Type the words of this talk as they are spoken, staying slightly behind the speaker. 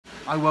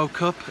I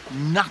woke up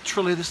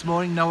naturally this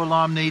morning, no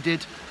alarm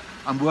needed.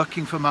 I'm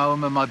working from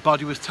home and my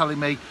body was telling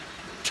me,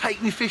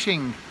 take me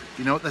fishing.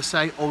 You know what they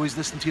say, always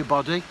listen to your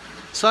body.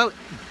 So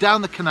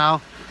down the canal,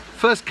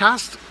 first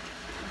cast,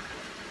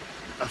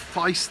 a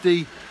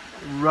feisty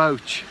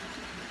roach.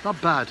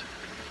 Not bad,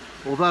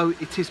 although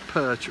it is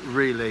perch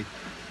really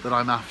that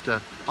I'm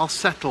after. I'll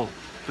settle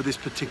for this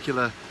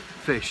particular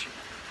fish.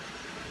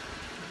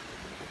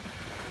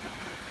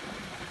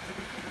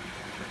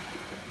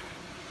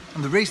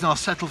 And the reason I'll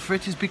settle for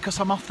it is because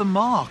I'm off the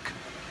mark.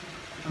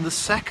 And the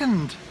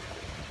second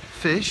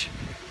fish,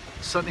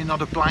 certainly not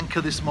a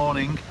blanker this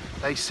morning,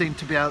 they seem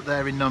to be out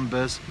there in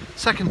numbers.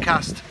 Second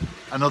cast,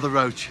 another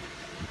roach.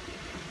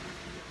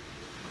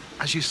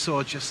 As you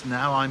saw just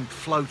now, I'm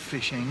float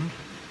fishing.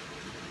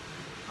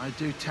 I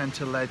do tend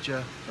to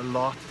ledger a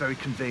lot, very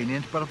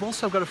convenient, but I've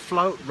also got a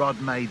float rod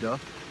made up.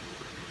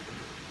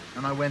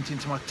 And I went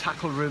into my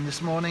tackle room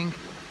this morning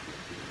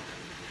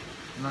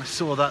and I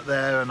saw that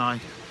there and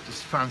I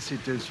just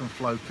fancied doing some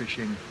float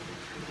fishing.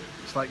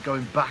 It's like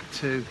going back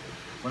to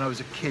when I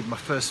was a kid. My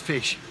first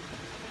fish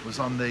was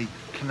on the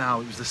canal.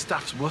 It was the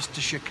Staff's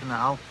Worcestershire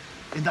Canal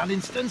in that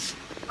instance.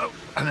 Oh,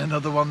 and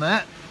another one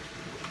there.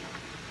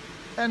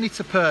 And it's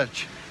a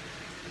perch.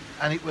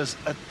 And it was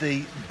at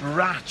the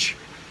Bratch,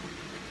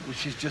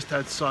 which is just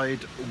outside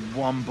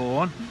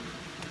Wombourne.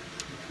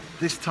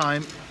 This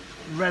time,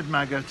 red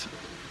maggot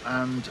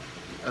and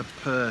a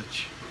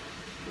perch.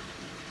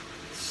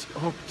 It's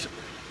hooked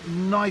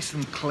nice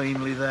and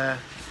cleanly there,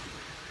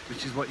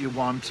 which is what you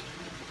want.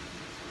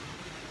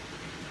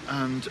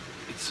 And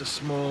it's a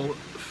small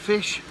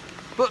fish,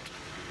 but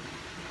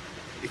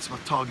it's my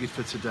target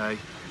for today.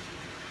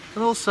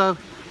 And also,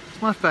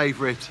 it's my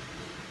favourite,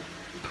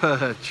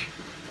 perch.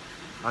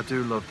 I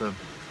do love them.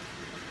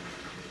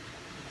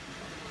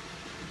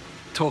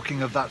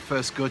 Talking of that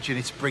first gudgeon,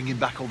 it's bringing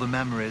back all the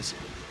memories.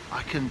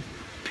 I can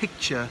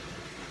picture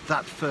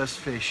that first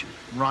fish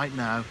right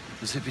now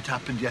as if it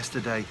happened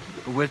yesterday,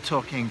 but we're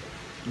talking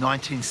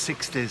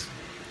 1960s,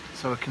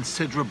 so a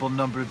considerable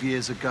number of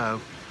years ago,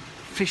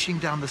 fishing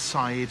down the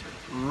side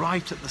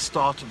right at the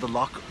start of the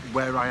loch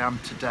where I am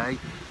today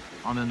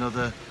on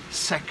another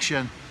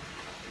section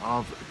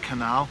of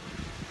canal,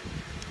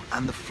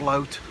 and the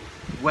float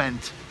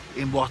went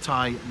in what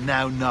I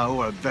now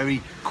know, or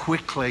very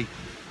quickly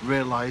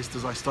realised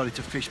as I started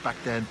to fish back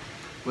then,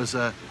 was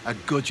a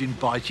gudgeon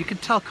bite. You can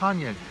tell, can't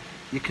you?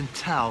 You can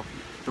tell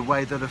the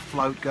way that a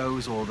float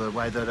goes, or the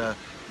way that a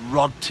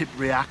rod tip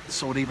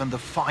reacts, or even the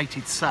fight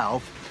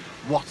itself,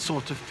 what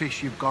sort of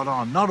fish you've got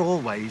on. Not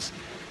always,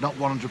 not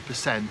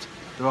 100%.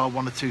 There are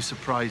one or two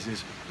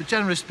surprises, but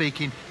generally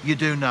speaking, you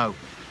do know.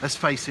 Let's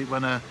face it,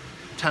 when a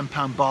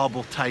 10-pound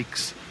barbel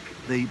takes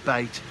the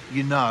bait,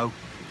 you know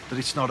that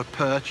it's not a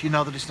perch, you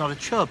know that it's not a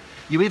chub.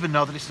 You even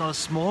know that it's not a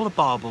smaller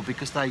barbel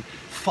because they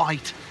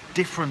fight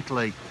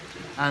differently.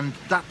 And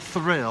that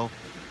thrill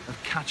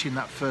of catching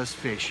that first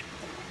fish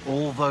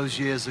all those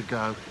years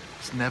ago,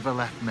 it's never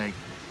left me.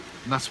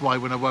 And that's why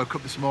when I woke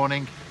up this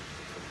morning,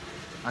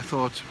 I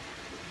thought,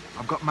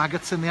 I've got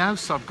maggots in the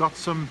house, I've got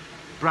some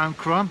brown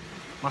crumb,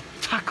 my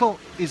tackle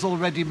is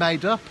already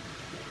made up.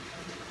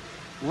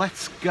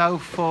 Let's go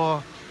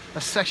for a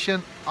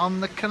session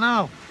on the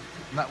canal.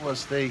 And that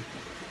was the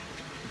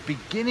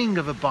beginning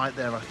of a bite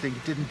there. I think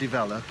it didn't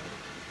develop.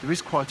 There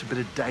is quite a bit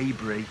of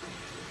debris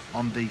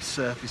on the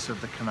surface of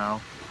the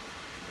canal,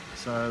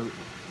 so,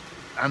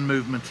 and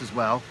movement as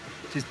well.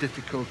 It is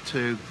difficult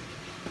to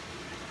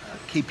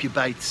keep your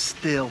bait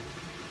still,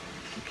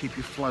 keep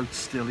your float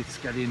still. It's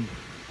getting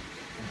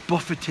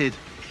buffeted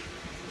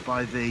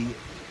by the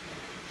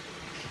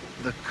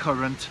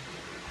current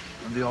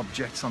and the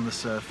objects on the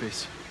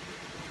surface.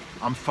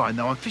 I'm fine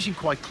now. I'm fishing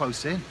quite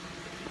close in.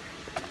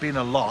 Being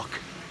a loch,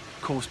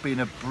 of course,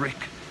 being a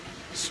brick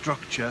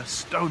structure,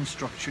 stone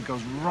structure,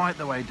 goes right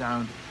the way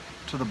down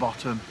to the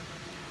bottom,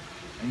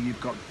 and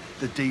you've got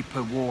the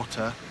deeper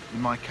water,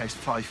 in my case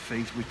 5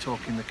 feet, we're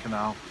talking the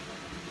canal,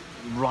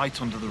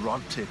 right under the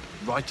rod tip,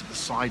 right at the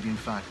side in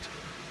fact.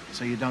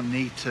 So you don't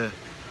need to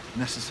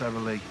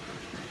necessarily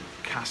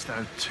cast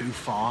out too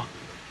far.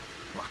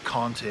 Well, I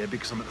can't here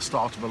because I'm at the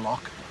start of a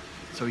loch,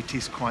 so it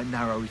is quite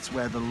narrow. It's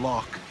where the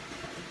loch,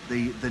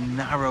 the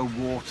narrow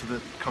water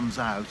that comes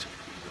out,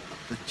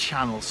 the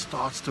channel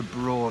starts to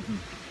broaden.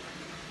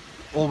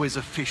 Always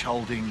a fish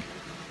holding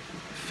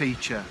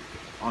feature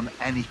on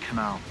any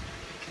canal.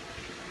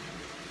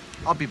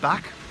 I'll be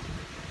back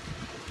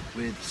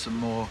with some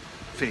more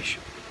fish.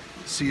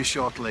 See you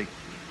shortly.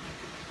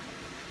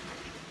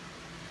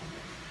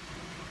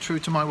 True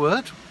to my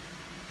word,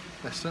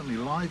 they're certainly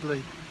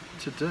lively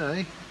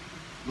today.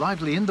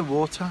 Lively in the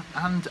water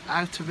and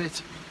out of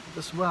it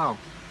as well.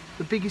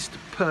 The biggest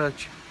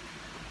perch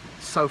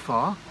so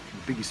far,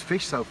 the biggest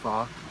fish so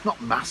far, not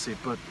massive,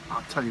 but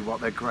I'll tell you what,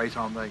 they're great,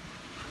 aren't they?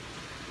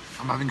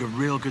 I'm having a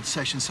real good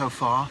session so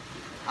far.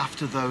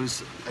 After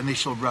those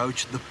initial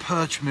roach, the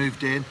perch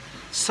moved in,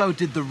 so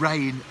did the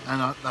rain,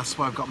 and that's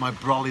why I've got my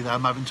brolly there.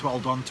 I'm having to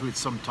hold on to it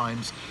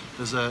sometimes.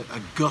 There's a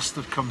gust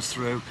that comes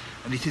through,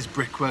 and it is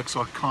brickwork,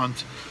 so I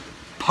can't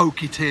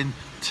poke it in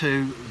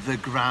to the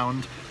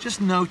ground.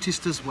 Just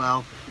noticed as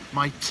well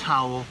my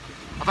towel.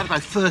 I've had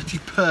about 30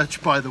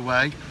 perch, by the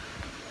way,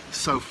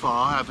 so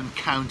far. I haven't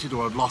counted,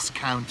 or I've lost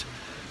count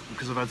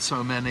because I've had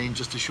so many in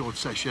just a short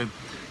session.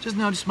 Just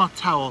noticed my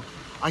towel.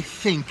 I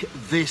think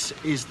this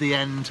is the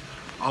end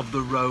of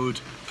the road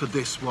for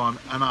this one,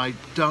 and I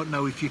don't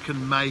know if you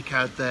can make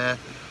out there,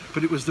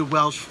 but it was the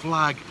Welsh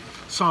flag.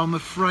 So I'm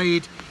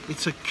afraid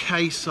it's a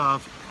case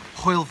of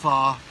Hwyl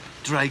fawr,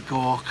 Dre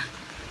Gork,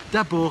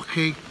 Da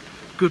Borchi,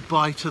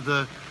 goodbye to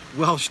the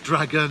Welsh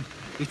dragon.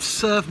 It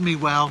served me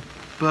well,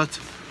 but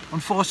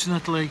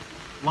unfortunately,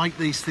 like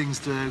these things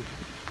do,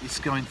 it's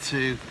going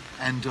to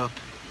end up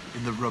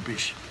in the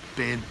rubbish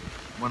bin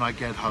when I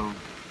get home.